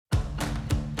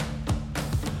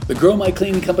The Grow My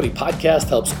Cleaning Company podcast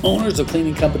helps owners of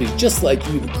cleaning companies just like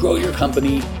you to grow your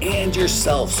company and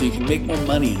yourself so you can make more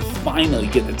money and finally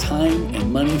get the time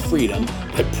and money freedom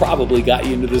that probably got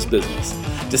you into this business.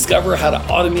 Discover how to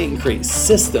automate and create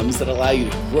systems that allow you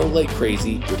to grow like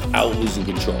crazy without losing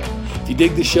control. If you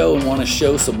dig the show and want to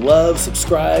show some love,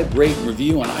 subscribe, rate, and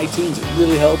review on iTunes. It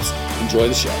really helps. Enjoy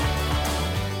the show.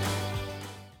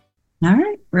 All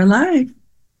right, we're live.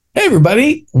 Hey,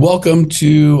 everybody. Welcome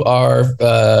to our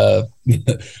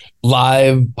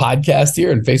live podcast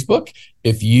here on Facebook.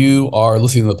 If you are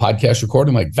listening to the podcast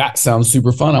recording, like, that sounds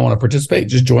super fun, I want to participate,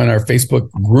 just join our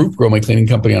Facebook group, Grow My Cleaning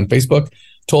Company on Facebook.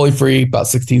 Totally free, about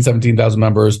 17,000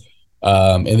 members.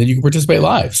 And then you can participate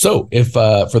live. So if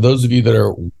for those of you that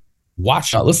are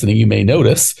watching, not listening, you may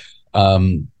notice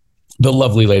the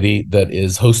lovely lady that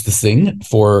is hostessing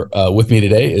for with me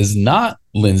today is not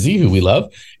Lindsay, who we love.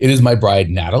 It is my bride,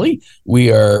 Natalie.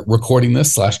 We are recording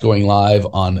this / going live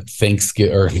on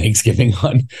Thanksgiving.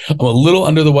 I'm a little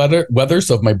under the weather,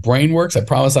 so if my brain works, I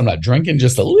promise I'm not drinking.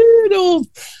 Just a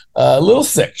little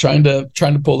sick, trying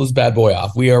to pull this bad boy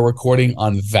off. We are recording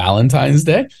on Valentine's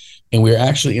Day, and we're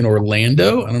actually in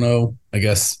Orlando. I don't know. I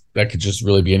guess that could just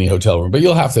really be any hotel room, but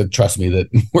you'll have to trust me that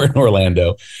we're in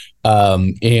Orlando.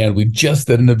 And we just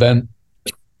did an event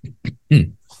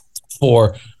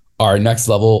for our next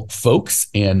level folks,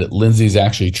 and Lindsay's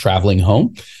actually traveling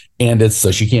home, and it's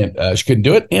so she couldn't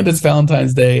do it, and it's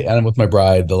Valentine's Day, and I'm with my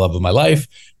bride, the love of my life.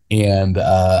 And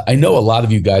I know a lot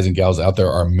of you guys and gals out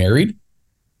there are married,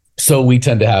 so we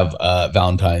tend to have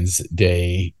Valentine's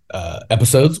Day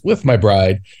episodes with my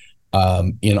bride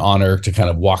in honor to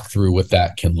kind of walk through what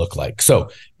that can look like.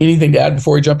 So anything to add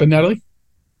before we jump in, Natalie?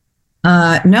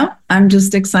 No, I'm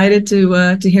just excited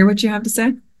to hear what you have to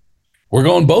say. We're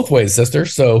going both ways, sister.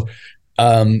 So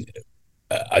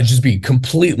I just be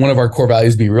complete. One of our core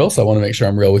values, be real. So I want to make sure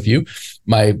I'm real with you.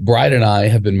 My bride and I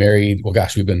have been married. Well,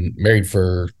 gosh, we've been married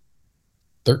for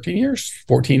 13 years,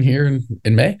 14 here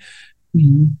in May.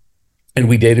 Mm-hmm. And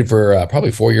we dated for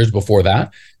probably 4 years before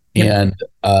that. Yep.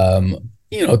 And,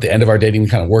 at the end of our dating, we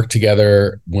kind of worked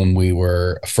together. When we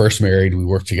were first married, we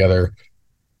worked together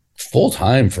full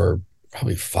time for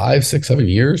probably 5, 6, 7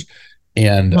 years.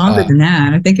 And longer than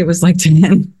that. I think it was like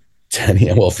 10. 10,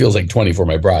 yeah. Well, it feels like 20 for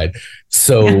my bride.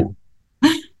 So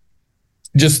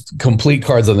just complete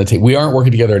cards on the table. We aren't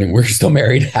working together anymore. We're still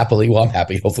married happily. Well, I'm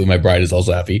happy. Hopefully my bride is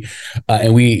also happy.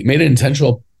 And we made an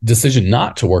intentional decision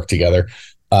not to work together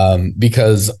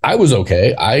because I was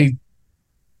okay. I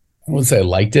wouldn't say I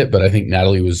liked it, but I think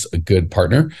Natalie was a good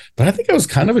partner. But I think I was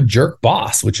kind of a jerk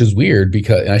boss, which is weird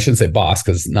because, and I shouldn't say boss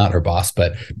because not her boss,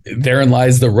 but therein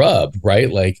lies the rub,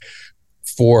 right? Like,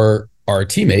 for our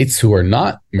teammates who are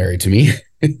not married to me,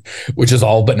 which is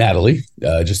all but Natalie,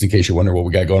 just in case you wonder what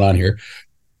we got going on here,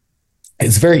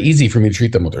 it's very easy for me to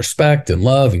treat them with respect and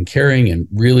love and caring and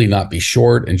really not be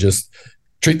short and just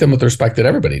treat them with the respect that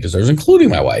everybody deserves, including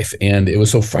my wife. And it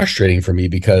was so frustrating for me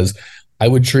because I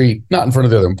would treat, not in front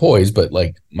of the other employees, but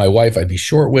like my wife, I'd be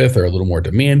short with or a little more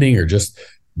demanding or just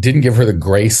didn't give her the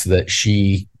grace that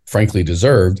she frankly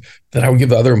deserved that I would give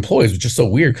the other employees, which is so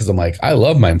weird because I'm like, I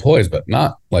love my employees, but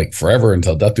not like forever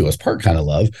until death do us part kind of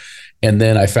love. And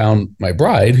then I found my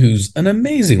bride, who's an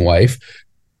amazing wife,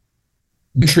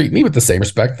 treat me with the same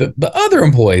respect that the other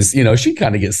employees, she'd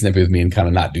kind of get snippy with me and kind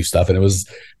of not do stuff. And it was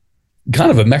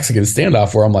kind of a Mexican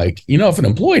standoff where I'm like, if an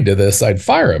employee did this, I'd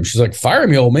fire him. She's like, fire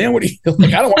me, old man. What do you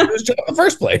like? I don't want to do this job in the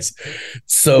first place.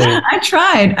 So I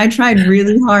tried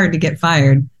really hard to get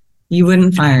fired. You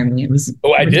wouldn't fire me.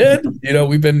 I did.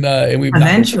 We've been, and we've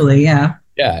eventually, yeah.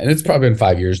 And it's probably been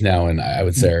 5 years now. And I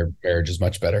would say our marriage is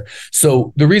much better.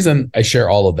 So the reason I share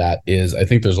all of that is I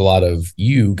think there's a lot of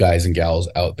you guys and gals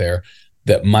out there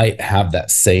that might have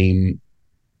that same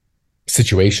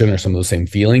situation or some of those same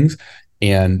feelings.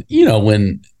 And,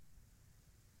 when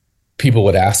people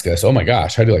would ask us, oh my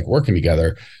gosh, how do you like working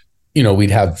together?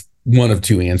 We'd have one of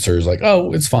two answers, like,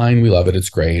 oh, it's fine. We love it. It's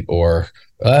great. Or,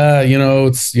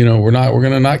 it's, we're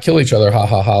going to not kill each other. Ha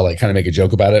ha ha. Like, kind of make a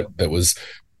joke about it. That was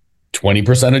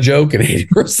 20% a joke and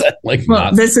 80% like, well,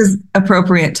 not. This is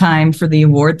appropriate time for the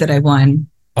award that I won.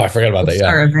 Oh, I forgot about that. Yeah.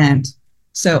 Our event.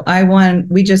 So I won.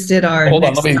 We just did our. Hold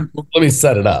on. Let me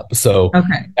set it up. So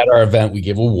at our event, we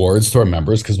give awards to our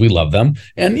members because we love them.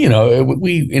 And,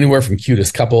 we anywhere from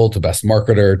cutest couple to best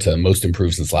marketer to most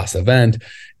improved since last event.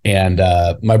 And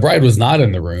my bride was not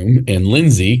in the room, and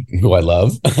Lindsay, who I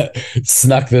love,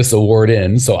 snuck this award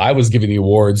in. So I was giving the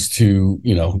awards to,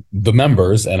 the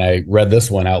members, and I read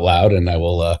this one out loud, and I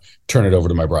will turn it over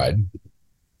to my bride.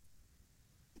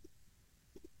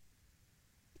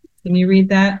 Can you read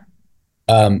that?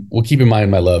 Well, keep in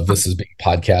mind, my love, this is being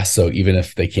podcast, so even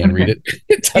if they can read it,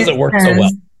 it doesn't work so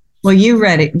well. Well, you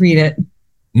read it. Read it.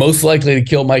 Most likely to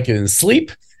kill Mike in his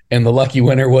sleep. And the lucky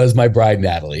winner was my bride,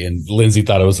 Natalie. And Lindsay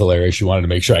thought it was hilarious. She wanted to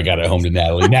make sure I got it home to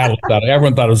Natalie.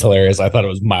 Everyone thought it was hilarious. I thought it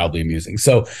was mildly amusing.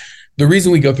 So the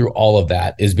reason we go through all of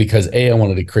that is because A, I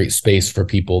wanted to create space for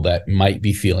people that might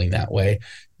be feeling that way.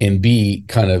 And B,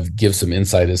 kind of give some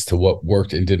insight as to what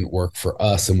worked and didn't work for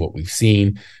us and what we've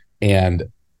seen. And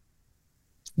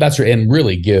that's right. And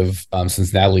really give,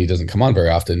 since Natalie doesn't come on very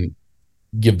often,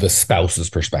 give the spouse's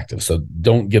perspective. So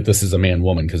don't get this as a man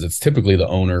woman, because it's typically the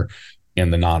owner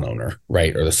and the non-owner,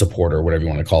 right? Or the supporter, whatever you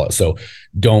want to call it. So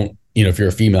don't, if you're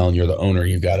a female and you're the owner,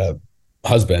 you've got a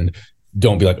husband,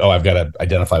 don't be like, oh, I've got to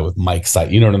identify with Mike's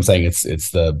side. You know what I'm saying?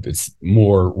 It's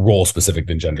more role specific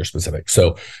than gender specific.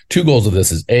 So 2 goals of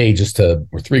this is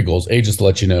or 3 goals. Just to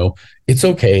let you know, it's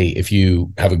okay if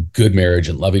you have a good marriage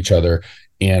and love each other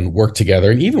and work together,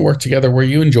 and even work together where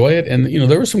you enjoy it. And,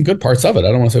 there were some good parts of it.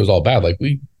 I don't want to say it was all bad. Like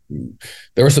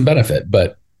there was some benefit,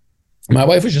 but my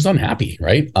wife was just unhappy,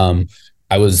 right?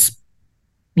 I was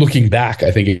looking back,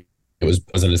 I think it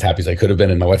wasn't as happy as I could have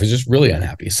been. And my wife was just really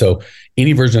unhappy. So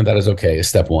any version of that is okay, is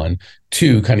step 1.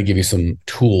 2, kind of give you some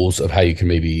tools of how you can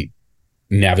maybe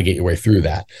navigate your way through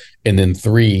that. And then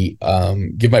 3,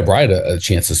 give my bride a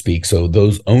chance to speak. So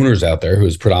those owners out there who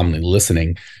is predominantly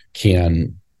listening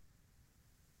can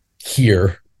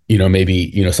hear,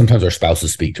 maybe, sometimes our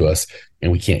spouses speak to us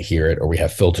and we can't hear it, or we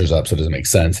have filters up so it doesn't make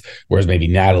sense. Whereas maybe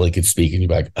Natalie could speak and you'd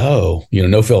be like, oh,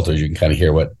 no filters. You can kind of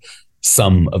hear what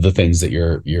some of the things that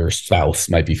your spouse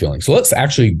might be feeling. So let's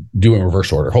actually do in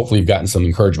reverse order. Hopefully you've gotten some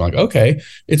encouragement, like, okay,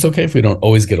 it's okay if we don't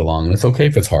always get along, and it's okay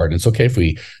if it's hard, and it's okay if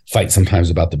we fight sometimes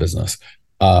about the business.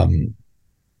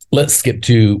 Let's skip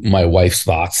to my wife's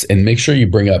thoughts, and make sure you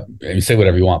bring up and say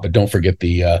whatever you want, but don't forget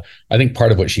I think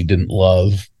part of what she didn't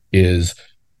love is,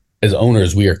 as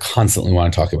owners, we are constantly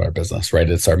want to talk about our business, right?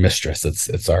 It's our mistress.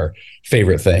 It's our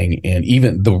favorite thing. And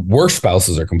even the worst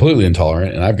spouses are completely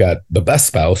intolerant. And I've got the best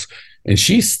spouse, and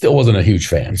she still wasn't a huge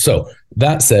fan. So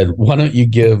that said, why don't you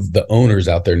give the owners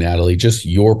out there, Natalie, just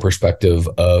your perspective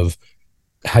of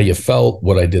how you felt,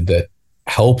 what I did that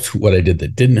helped, what I did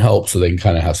that didn't help, so they can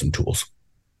kind of have some tools.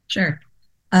 Sure.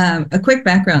 A quick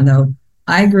background, though.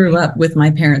 I grew up with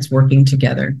my parents working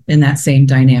together in that same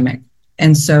dynamic.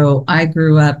 And so I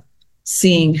grew up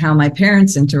seeing how my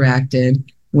parents interacted,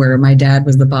 where my dad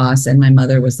was the boss and my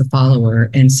mother was the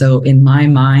follower. And so in my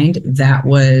mind, that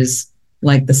was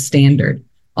like the standard.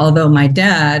 Although my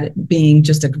dad, being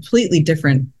just a completely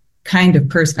different kind of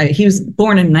person, he was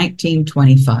born in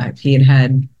 1925. He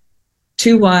had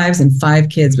 2 wives and 5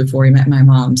 kids before he met my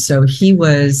mom. So he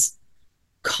was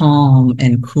calm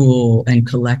and cool and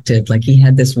collected. Like, he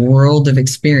had this world of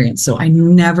experience. So I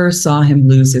never saw him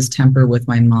lose his temper with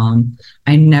my mom.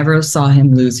 I never saw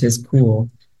him lose his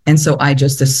cool. And so I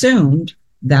just assumed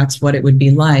that's what it would be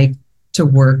like to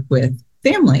work with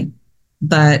family.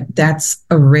 But that's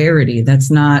a rarity.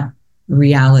 That's not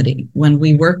reality. When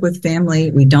we work with family,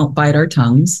 we don't bite our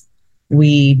tongues.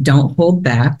 We don't hold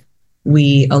back.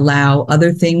 We allow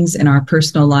other things in our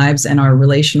personal lives and our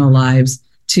relational lives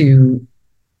to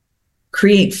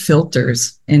create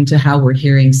filters into how we're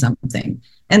hearing something.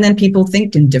 And then people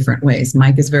think in different ways.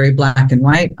 Mike is very black and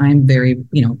white. I'm very,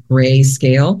 gray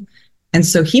scale. And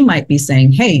so he might be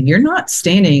saying, hey, you're not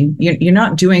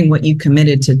doing what you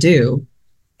committed to do.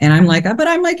 And I'm like, but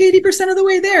I'm like 80% of the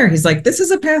way there. He's like, this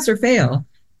is a pass or fail.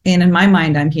 And in my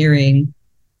mind, I'm hearing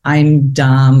I'm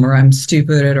dumb, or I'm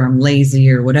stupid, or I'm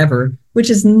lazy, or whatever, which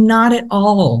is not at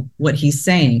all what he's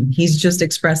saying. He's just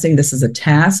expressing, this is a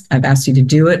task. I've asked you to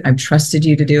do it. I've trusted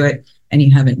you to do it, and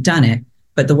you haven't done it.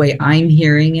 But the way I'm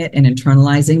hearing it and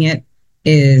internalizing it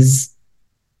is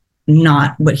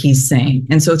not what he's saying.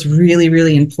 And so it's really,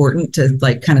 really important to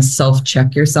kind of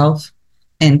self-check yourself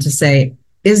and to say,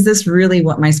 is this really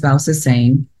what my spouse is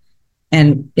saying?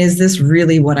 And is this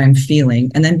really what I'm feeling?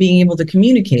 And then being able to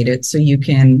communicate it so you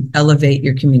can elevate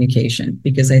your communication.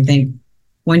 Because I think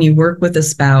when you work with a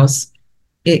spouse,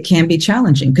 it can be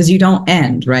challenging because you don't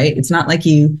end, right? It's not like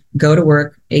you go to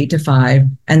work 8 to 5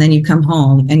 and then you come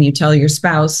home and you tell your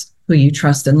spouse, who you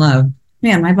trust and love,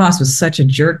 man, my boss was such a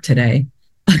jerk today.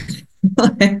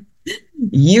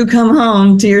 You come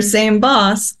home to your same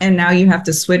boss, and now you have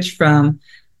to switch from,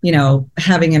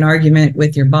 having an argument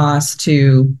with your boss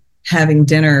to having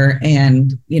dinner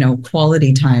and,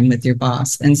 quality time with your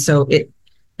boss. And so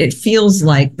it feels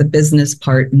like the business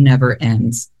part never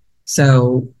ends.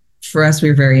 So for us, we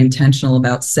were very intentional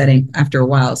about setting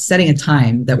a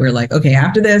time that we're like, okay,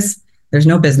 after this, there's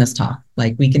no business talk.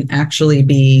 Like, we can actually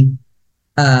be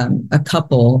a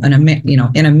couple and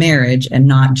in a marriage, and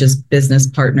not just business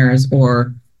partners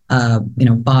or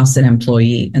boss and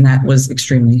employee. And that was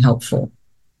extremely helpful.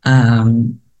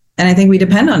 And I think we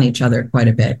depend on each other quite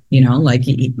a bit. Like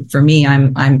for me,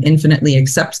 I'm infinitely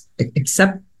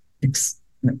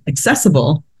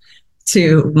accessible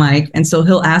to Mike. And so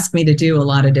he'll ask me to do a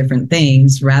lot of different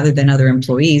things rather than other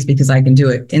employees, because I can do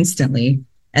it instantly.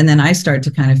 And then I start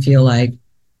to kind of feel like,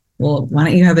 well, why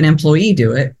don't you have an employee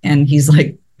do it? And he's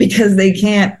like, because they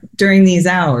can't during these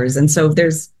hours. And so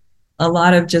there's a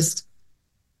lot of just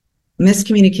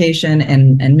miscommunication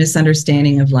and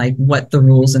misunderstanding of like what the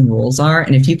rules are.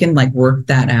 And if you can like work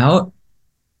that out,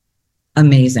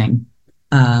 amazing,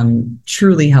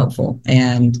 truly helpful.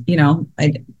 And,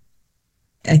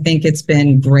 I think it's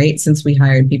been great since we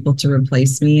hired people to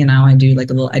replace me. And now I do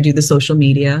I do the social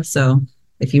media. So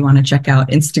if you want to check out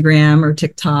Instagram or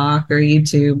TikTok or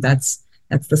YouTube, that's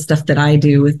the stuff that I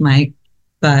do with Mike.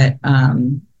 But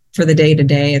for the day to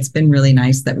day, it's been really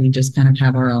nice that we just kind of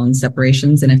have our own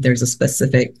separations. And if there's a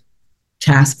specific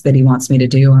task that he wants me to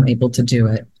do, I'm able to do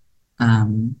it.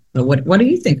 But what do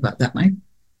you think about that, Mike?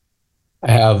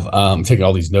 I have taken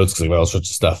all these notes because I've got all sorts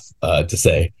of stuff to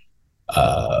say.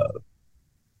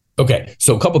 Okay,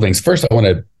 so a couple things. First, I want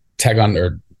to tag on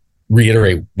or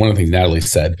reiterate one of the things Natalie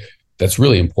said that's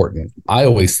really important. I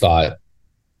always thought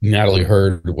Natalie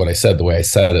heard what I said the way I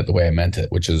said it, the way I meant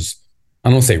it, which is,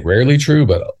 I don't say rarely true,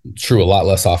 but true a lot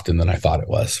less often than I thought it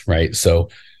was, right? So,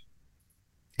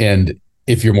 and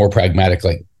if you're more pragmatic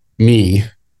like me,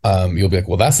 you'll be like,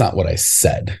 well, that's not what I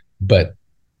said. But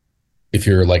if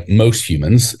you're like most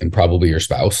humans, and probably your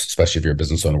spouse, especially if you're a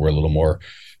business owner, we're a little more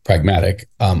pragmatic.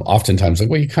 Oftentimes like,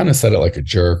 well, you kind of said it like a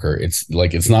jerk, or it's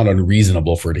not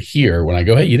unreasonable for her to hear when I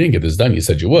go, hey, you didn't get this done. You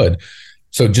said you would.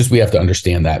 So just, we have to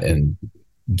understand that and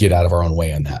get out of our own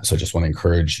way on that. So I just want to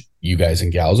encourage you guys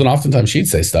and gals. And oftentimes she'd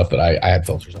say stuff that I had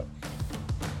filters on.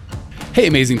 Hey,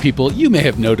 amazing people. You may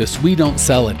have noticed we don't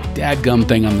sell a dadgum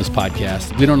thing on this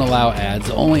podcast. We don't allow ads.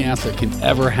 The only ask I can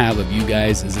ever have of you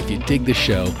guys is if you dig the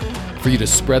show, for you to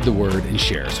spread the word and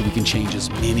share so we can change as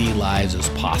many lives as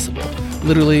possible.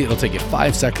 Literally, it'll take you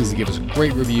 5 seconds to give us a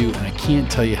great review, and I can't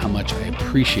tell you how much I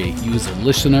appreciate you as a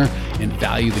listener and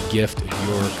value the gift of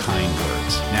your kind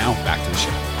words. Now, back to the show.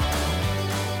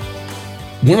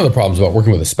 One of the problems about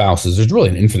working with a spouse is there's really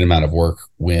an infinite amount of work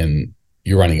when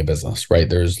you're running a business, right?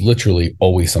 There's literally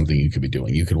always something you could be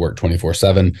doing. You could work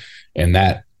 24/7, and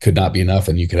that could not be enough.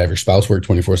 And you could have your spouse work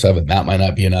 24/7. That might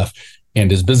not be enough. And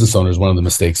as business owners, one of the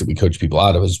mistakes that we coach people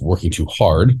out of is working too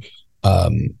hard.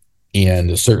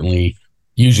 And certainly,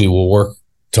 usually we'll work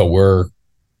till we're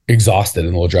exhausted,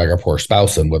 and we'll drag our poor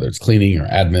spouse in, whether it's cleaning or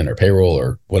admin or payroll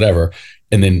or whatever,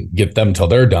 and then get them till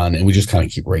they're done. And we just kind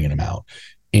of keep wringing them out.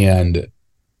 And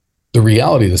the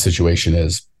reality of the situation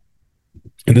is,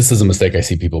 and this is a mistake I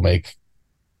see people make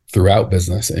throughout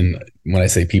business. And when I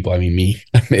say people, I mean me.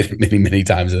 I've made it many, many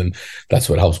times. And that's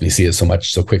what helps me see it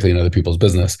so quickly in other people's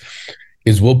business,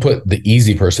 is we'll put the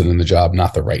easy person in the job,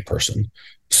 not the right person.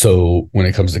 So when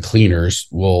it comes to cleaners,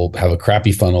 we'll have a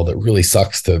crappy funnel that really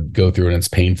sucks to go through and it's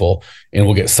painful. And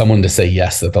we'll get someone to say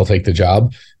yes, that they'll take the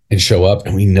job and show up.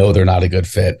 And we know they're not a good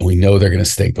fit. And we know they're going to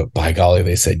stink, but by golly,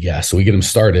 they said yes. So we get them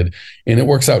started, and it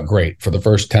works out great for the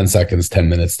first 10 seconds, 10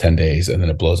 minutes, 10 days. And then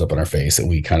it blows up in our face. And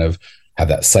we kind of have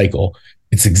that cycle.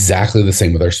 It's exactly the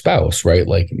same with our spouse, right?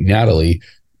 Like Natalie,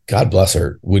 God bless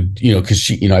her, would, because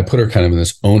she, I put her kind of in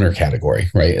this owner category,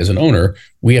 right? As an owner,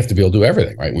 we have to be able to do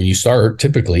everything, right? When you start,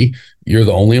 typically you're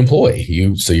the only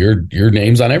employee. So your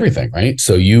name's on everything, right?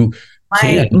 So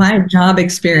my job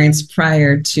experience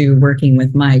prior to working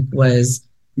with Mike was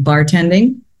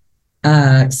bartending,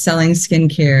 selling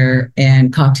skincare,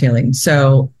 and cocktailing.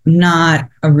 So not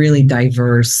a really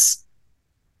diverse.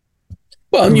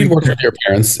 Well, and you worked with your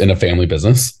parents in a family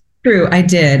business. True, I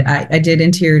did. I did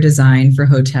interior design for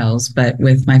hotels, but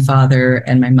with my father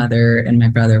and my mother and my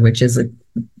brother, which is a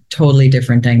totally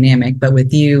different dynamic. But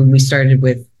with you, we started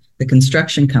with the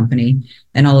construction company,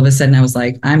 and all of a sudden I was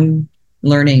like, I'm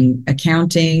learning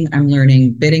accounting, I'm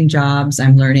learning bidding jobs,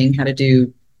 I'm learning how to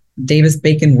do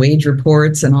Davis-Bacon wage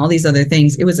reports and all these other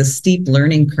things. It was a steep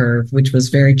learning curve, which was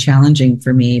very challenging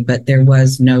for me, but there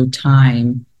was no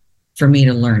time for me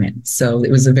to learn it. So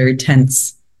it was a very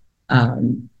tense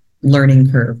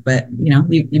learning curve, but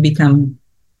you become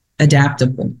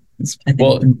adaptable. I think.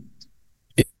 Well,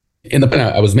 in the point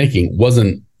I was making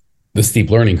wasn't the steep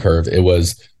learning curve. It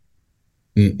was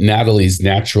Natalie's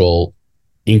natural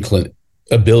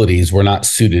abilities were not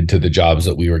suited to the jobs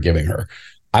that we were giving her.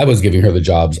 I was giving her the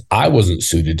jobs I wasn't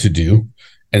suited to do.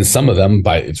 And some of them,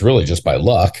 it's really just by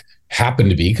luck, happened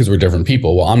to be because we're different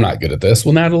people. Well, I'm not good at this.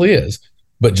 Well, Natalie is.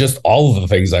 but just all of the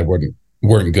things I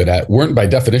weren't good at weren't by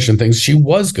definition things she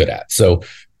was good at. So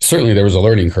certainly there was a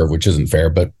learning curve, which isn't fair.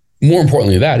 But more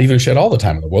importantly, that even if she had all the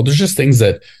time in the world, there's just things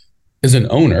that as an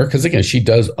owner, because again, she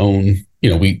does own,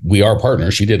 we are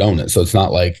partners. She did own it. So it's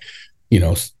not like, she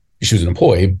was an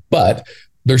employee, but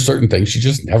there's certain things she's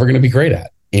just never going to be great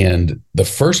at. And the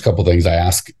first couple of things I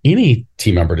ask any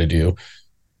team member to do,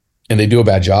 and they do a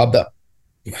bad job, that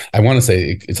I want to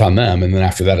say it's on them. And then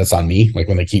after that, it's on me. Like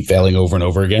when they keep failing over and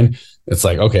over again, it's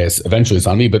like, okay, eventually it's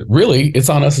on me, but really it's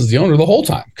on us as the owner the whole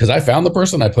time. Because I found the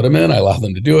person, I put them in, I allowed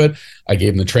them to do it. I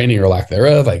gave them the training or lack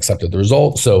thereof. I accepted the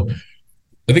result. So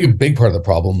I think a big part of the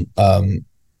problem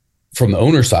from the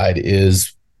owner side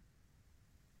is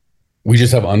we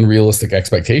just have unrealistic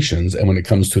expectations. And when it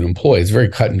comes to an employee, it's very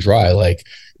cut and dry. Like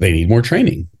they need more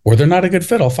training or they're not a good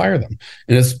fit. I'll fire them.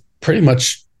 And it's pretty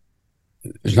much,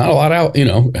 there's not a lot out,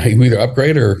 you either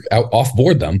upgrade or off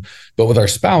board them. But with our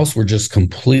spouse, we're just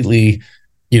completely,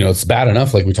 it's bad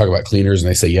enough. Like we talk about cleaners and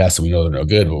they say yes, and we know they're no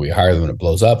good, but we hire them and it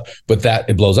blows up. But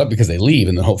it blows up because they leave,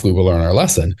 and then hopefully we'll learn our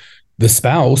lesson. The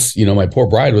spouse, my poor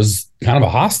bride was kind of a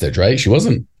hostage, right? She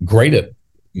wasn't great at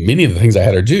many of the things I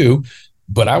had her do,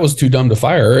 but I was too dumb to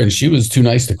fire her and she was too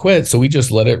nice to quit. So we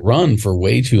just let it run for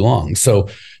way too long. So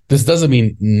this doesn't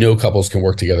mean no couples can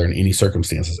work together in any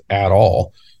circumstances at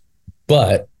all.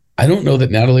 But I don't know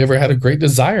that Natalie ever had a great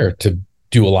desire to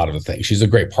do a lot of the things. She's a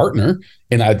great partner.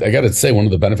 And I got to say, one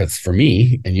of the benefits for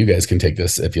me, and you guys can take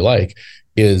this if you like,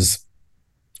 is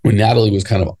when Natalie was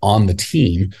kind of on the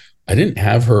team, I didn't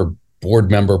have her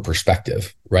board member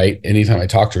perspective, right? Anytime I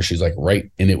talked to her, she's like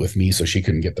right in it with me. So she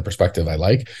couldn't get the perspective I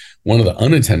like. One of the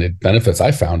unintended benefits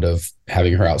I found of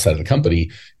having her outside of the company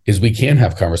is we can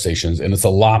have conversations, and it's a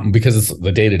lot because it's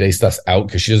the day-to-day stuff's out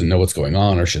because she doesn't know what's going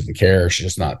on or she doesn't care. She's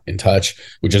just not in touch,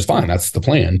 which is fine. That's the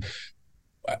plan.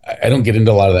 I don't get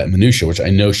into a lot of that minutia, which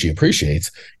I know she appreciates.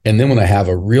 And then when I have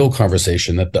a real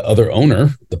conversation that the other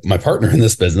owner, my partner in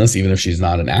this business, even if she's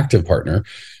not an active partner,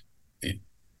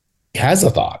 has a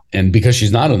thought, and because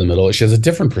she's not in the middle, she has a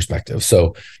different perspective.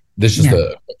 So there's just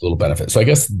a little benefit. So I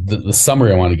guess the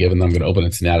summary I want to give, and I'm going to open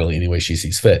it to Natalie any way she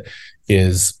sees fit,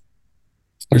 is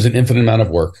there's an infinite amount of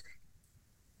work.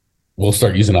 We'll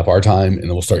start using up our time, and then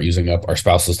we'll start using up our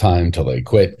spouse's time till they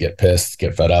quit, get pissed,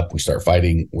 get fed up. We start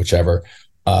fighting, whichever.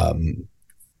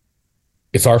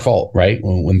 It's our fault, right?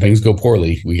 When things go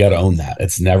poorly, we got to own that.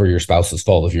 It's never your spouse's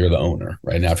fault if you're the owner,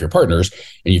 right? Now, if you're partners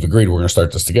and you've agreed we're going to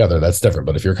start this together, that's different.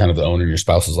 But if you're kind of the owner and your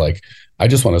spouse is like, I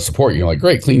just want to support you, you're like,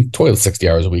 great, clean toilets 60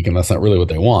 hours a week, and that's not really what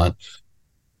they want,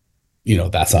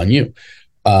 that's on you.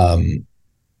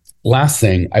 Last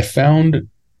thing, I found,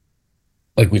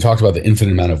 like we talked about the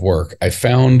infinite amount of work, I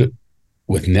found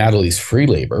with Natalie's free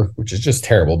labor, which is just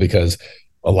terrible because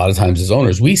a lot of times as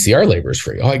owners, we see our labor is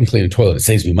free. Oh, I can clean a toilet. It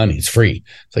saves me money. It's free.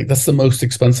 It's like, that's the most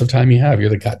expensive time you have.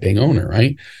 You're the goddamn owner,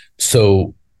 right?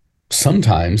 So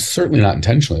sometimes, certainly not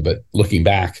intentionally, but looking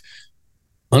back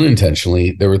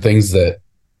unintentionally, there were things that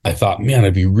I thought, man,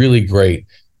 it'd be really great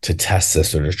to test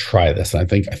this or to try this. And I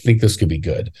think this could be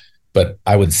good. But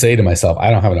I would say to myself, I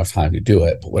don't have enough time to do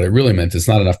it. But what it really meant is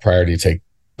not enough priority to take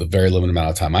the very limited amount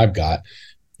of time I've got.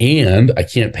 And I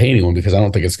can't pay anyone because I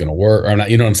don't think it's going to work. Or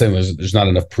not, you know what I'm saying? There's not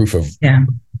enough proof of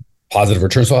positive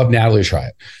return. So I'll have Natalie try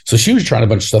it. So she was trying a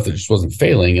bunch of stuff that just wasn't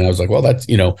failing. And I was like, well, that's,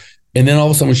 and then all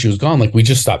of a sudden when she was gone, like we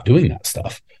just stopped doing that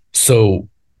stuff. So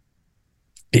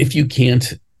if you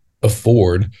can't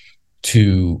afford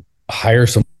to hire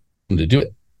someone to do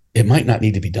it, it might not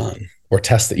need to be done. Or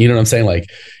test it. You know what I'm saying? Like,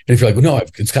 and if you're like, well, no,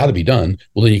 it's got to be done.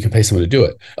 Well, then you can pay someone to do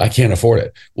it. I can't afford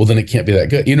it. Well, then it can't be that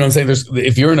good. You know what I'm saying?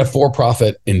 If you're in a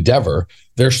for-profit endeavor,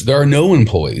 there are no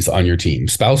employees on your team,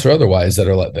 spouse or otherwise,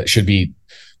 that should be,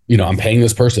 I'm paying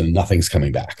this person and nothing's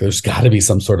coming back. There's got to be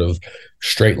some sort of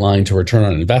straight line to return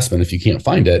on investment. If you can't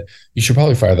find it, you should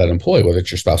probably fire that employee, whether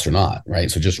it's your spouse or not, right?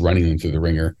 So just running them through the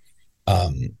ringer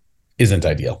isn't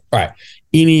ideal. All right.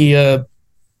 Any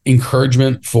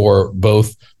encouragement for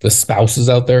both the spouses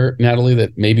out there, Natalie,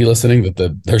 that may be listening,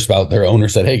 that their spouse, their owner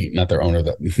said, hey, not their owner,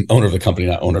 the owner of the company,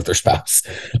 not owner of their spouse,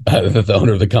 that the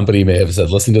owner of the company may have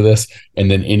said, listen to this. And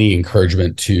then any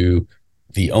encouragement to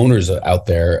the owners out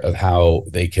there of how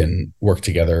they can work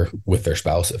together with their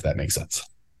spouse, if that makes sense.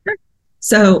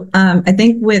 So I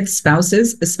think with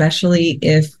spouses, especially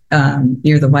if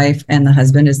you're the wife and the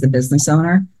husband is the business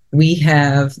owner, we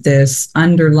have this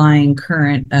underlying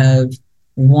current of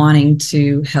wanting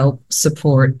to help,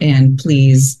 support, and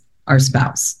please our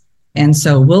spouse. And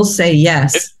so we'll say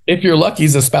yes. If you're lucky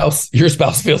as a spouse, your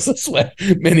spouse feels this way.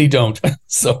 Many don't.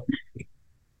 So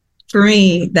for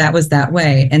me, that was that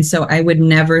way. And so I would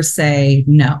never say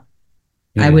no.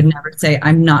 I would never say,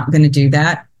 I'm not going to do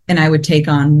that. and I would take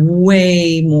on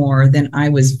way more than I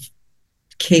was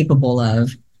capable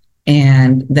of.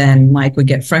 And then Mike would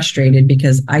get frustrated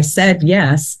because I said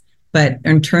yes, but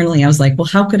internally I was like, well,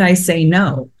 how could I say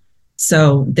no?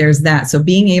 So there's that. So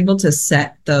being able to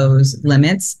set those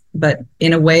limits, but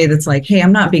in a way that's like, hey,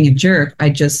 I'm not being a jerk.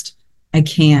 I can't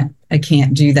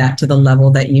do that to the level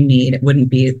that you need. It wouldn't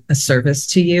be a service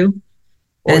to you.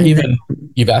 Or and even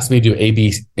you've asked me to do A,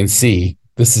 B, and C.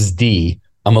 This is D.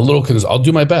 I'm a little concerned. I'll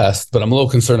do my best, but I'm a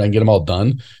little concerned I can get them all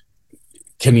done.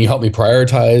 Can you help me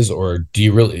prioritize, or do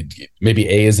you really, maybe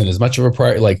A isn't as much of a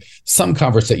priority? Like some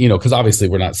conversation, because obviously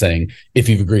we're not saying if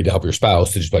you've agreed to help your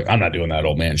spouse to just be like, I'm not doing that,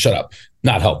 old man, shut up.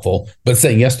 Not helpful. But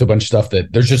saying yes to a bunch of stuff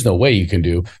that there's just no way you can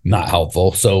do, not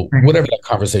helpful. So whatever that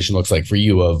conversation looks like for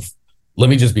you of, let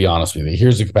me just be honest with you.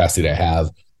 Here's the capacity I have.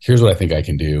 Here's what I think I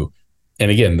can do. And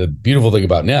again, the beautiful thing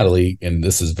about Natalie, and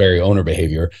this is very owner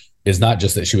behavior, is not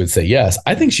just that she would say yes.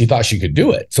 I think she thought she could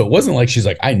do it. So it wasn't like she's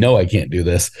like, I know I can't do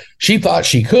this. She thought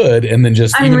she could. And then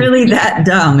just, I'm really that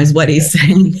dumb is what he's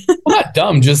saying. Well, not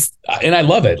dumb, just, and I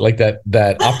love it. Like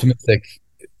that optimistic,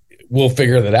 we'll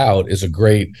figure that out is a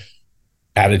great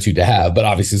attitude to have, but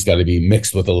obviously it's got to be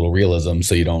mixed with a little realism.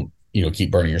 So you don't,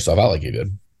 keep burning yourself out like you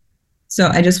did. So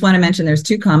I just want to mention there's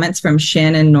 2 comments from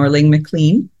Shannon Norling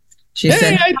McLean. She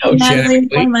said, I know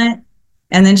Shannon.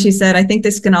 And then she said, I think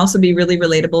this can also be really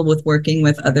relatable with working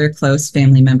with other close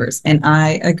family members. And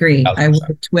I agree. 100%. I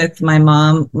worked with my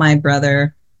mom, my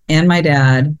brother, and my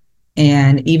dad.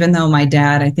 And even though my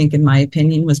dad, I think in my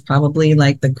opinion, was probably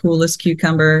like the coolest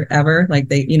cucumber ever, like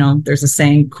there's a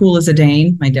saying, cool as a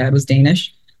Dane. My dad was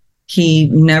Danish. He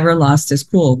never lost his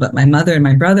cool. But my mother and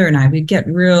my brother and I, we'd get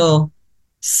real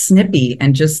snippy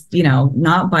and just,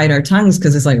 not bite our tongues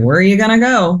because it's like, where are you going to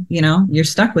go? You're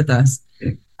stuck with us.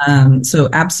 So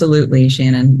absolutely,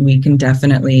 Shannon, we can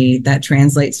definitely, that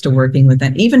translates to working with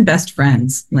that. Even best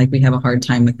friends, like we have a hard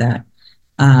time with that.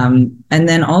 And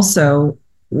then also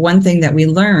one thing that we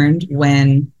learned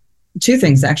 2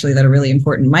 things actually that are really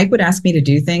important. Mike would ask me to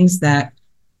do things that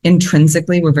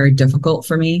intrinsically were very difficult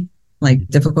for me, like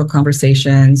difficult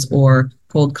conversations or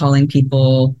cold calling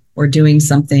people or doing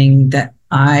something that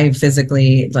I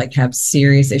physically like have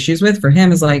serious issues with. For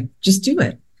him is like, just do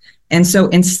it. And so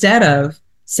instead of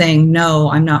saying,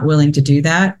 no, I'm not willing to do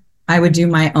that, I would do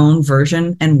my own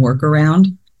version and work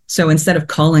around. So instead of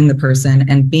calling the person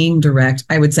and being direct,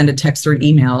 I would send a text or an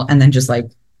email and then just like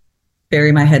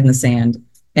bury my head in the sand.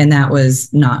 And that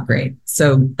was not great.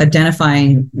 So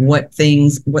identifying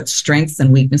what strengths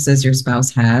and weaknesses your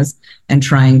spouse has and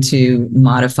trying to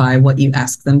modify what you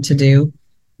ask them to do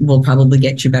will probably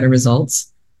get you better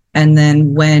results. And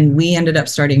then when we ended up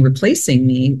starting replacing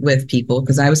me with people,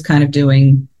 because I was kind of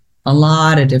doing a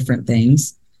lot of different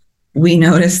things, we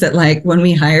noticed that like when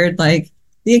we hired like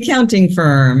the accounting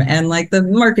firm and like the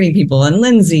marketing people and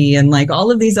Lindsay and like all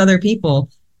of these other people,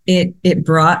 it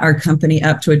brought our company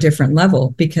up to a different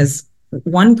level because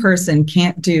one person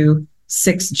can't do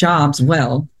 6 jobs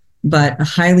well, but a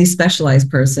highly specialized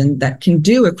person that can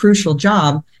do a crucial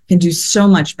job can do so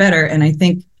much better. And I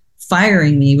think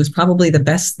firing me was probably the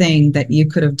best thing that you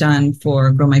could have done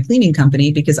for Grow My Cleaning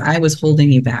Company because I was holding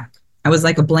you back. I was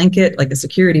like a blanket, like a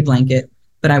security blanket,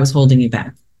 but I was holding you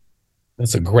back.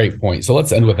 That's a great point. So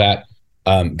let's end with that,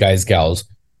 guys, gals.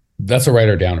 That's a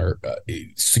writer downer.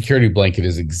 Security blanket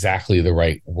is exactly the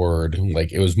right word.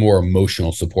 Like it was more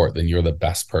emotional support than you're the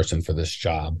best person for this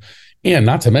job. And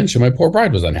not to mention my poor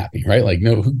bride was unhappy, right? Like,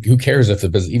 no, who cares if the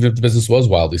business, even if the business was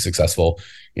wildly successful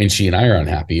and she and I are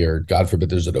unhappy, or God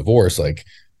forbid there's a divorce, like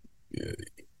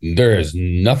there is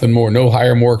nothing more, no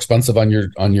hire more expensive on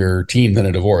your team than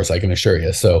a divorce, I can assure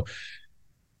you. So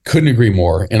couldn't agree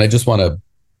more. And I just want to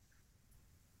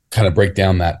kind of break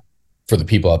down that for the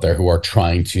people out there who are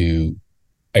trying to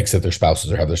exit their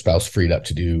spouses or have their spouse freed up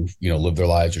to do, live their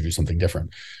lives or do something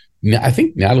different. I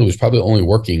think Natalie was probably only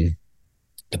working,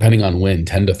 depending on when,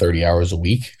 10 to 30 hours a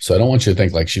week. So I don't want you to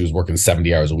think like she was working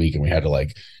 70 hours a week and we had to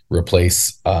like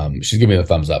replace, she's giving me the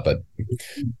thumbs up, but.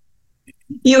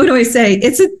 You would always say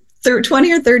it's a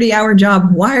 20 or 30 hour job.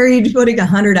 Why are you putting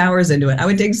 100 hours into it? I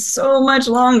would take so much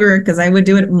longer because I would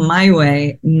do it my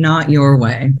way, not your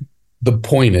way. The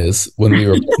point is when we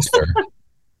replaced her,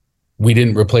 we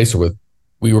replaced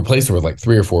her with like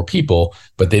 3 or 4 people,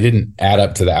 but they didn't add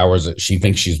up to the hours that she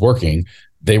thinks she's working.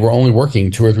 They were only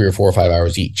working 2 or 3 or 4 or 5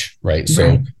 hours each. Right.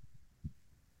 So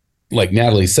like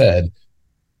Natalie said,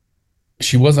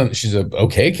 she's an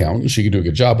okay accountant. She could do a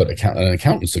good job, but an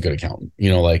accountant's a good accountant.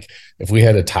 Like if we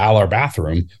had to tile our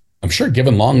bathroom, I'm sure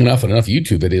given long enough and enough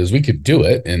YouTube videos, we could do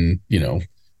it in,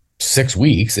 6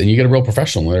 weeks, and you get a real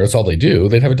professional there. That's all they do.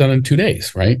 They'd have it done in 2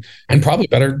 days. Right. And probably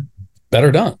better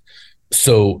done.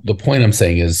 So the point I'm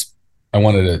saying is I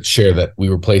wanted to share that we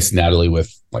replaced Natalie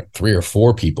with like 3 or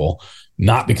 4 people,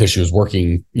 not because she was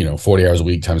working, 40 hours a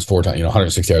week times 4 times,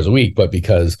 160 hours a week, but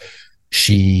because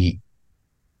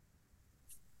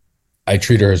I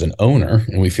treat her as an owner,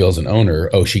 and we feel as an owner,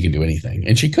 oh, she can do anything.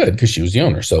 And she could, because she was the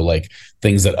owner. So like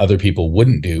things that other people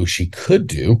wouldn't do, she could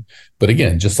do. But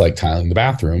again, just like tiling the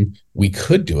bathroom, we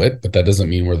could do it, but that doesn't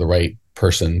mean we're the right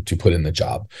person to put in the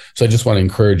job. So I just want to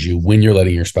encourage you, when you're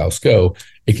letting your spouse go,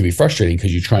 it can be frustrating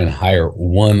because you try and hire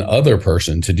one other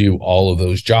person to do all of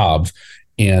those jobs.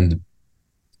 And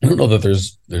I don't know that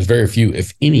there's very few,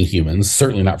 if any, humans,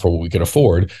 certainly not for what we could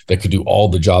afford, that could do all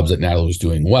the jobs that Natalie was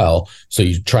doing well. So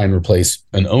you try and replace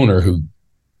an owner who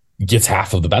gets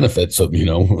half of the benefits, so,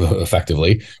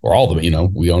 effectively, or all of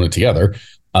it, we own it together,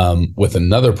 with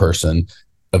another person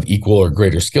of equal or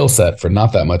greater skill set for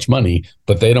not that much money,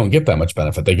 but they don't get that much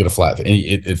benefit. They get a flat, and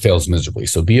it fails miserably.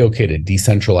 So be okay to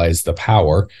decentralize the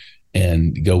power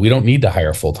and go, we don't need to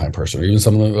hire a full-time person or even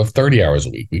someone of 30 hours a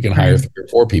week. We can hire 3 or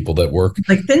 4 people that work.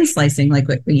 Like thin slicing, like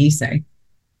what you say.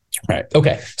 Right.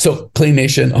 Okay. So Clean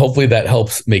Nation, hopefully that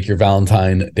helps make your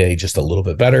Valentine Day just a little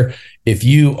bit better. If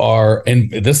you are, and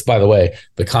this, by the way,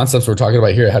 the concepts we're talking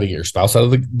about here, how to get your spouse out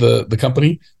of the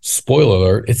company, spoiler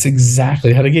alert, it's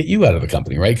exactly how to get you out of the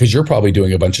company, right? Because you're probably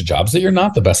doing a bunch of jobs that you're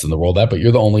not the best in the world at, but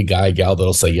you're the only guy, gal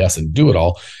that'll say yes and do it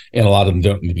all. And a lot of them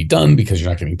don't need to be done because you're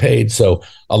not getting paid. So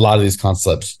a lot of these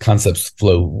concepts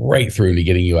flow right through to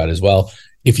getting you out as well.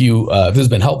 If this has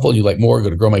been helpful and you like more,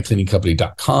 go to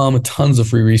growmycleaningcompany.com. Tons of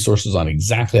free resources on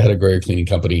exactly how to grow your cleaning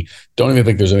company. Don't even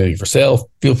think there's anything for sale.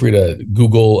 Feel free to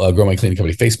Google Grow My Cleaning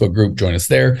Company Facebook group. Join us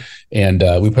there. And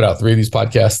we put out 3 of these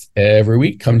podcasts every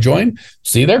week. Come join.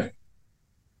 See you there.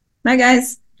 Bye,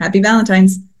 guys. Happy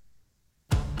Valentine's.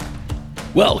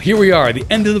 Well, here we are at the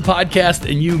end of the podcast,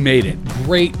 and you made it.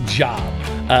 Great job.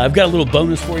 I've got a little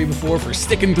bonus for you for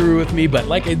sticking through with me. But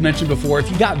like I mentioned before, if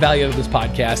you got value out of this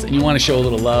podcast and you want to show a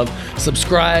little love,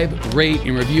 subscribe, rate,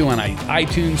 and review on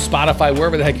iTunes, Spotify,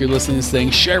 wherever the heck you're listening to this thing.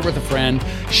 Share it with a friend.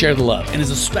 Share the love. And as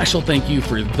a special thank you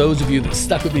for those of you that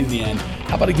stuck with me to the end,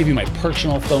 how about I give you my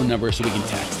personal phone number so we can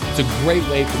text? It's a great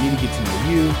way for me to get to know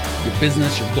you, your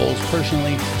business, your goals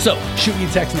personally. So shoot me a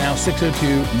text now,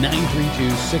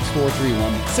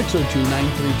 602-932-6431,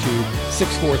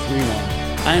 602-932-6431.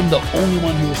 I am the only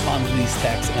one who responds to these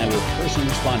texts, and I will personally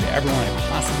respond to everyone I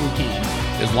possibly can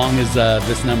as long as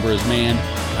this number is manned.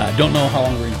 Don't know how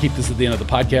long we're going to keep this at the end of the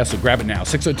podcast, so grab it now,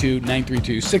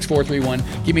 602-932-6431.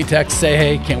 Give me a text, say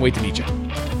hey, can't wait to meet you.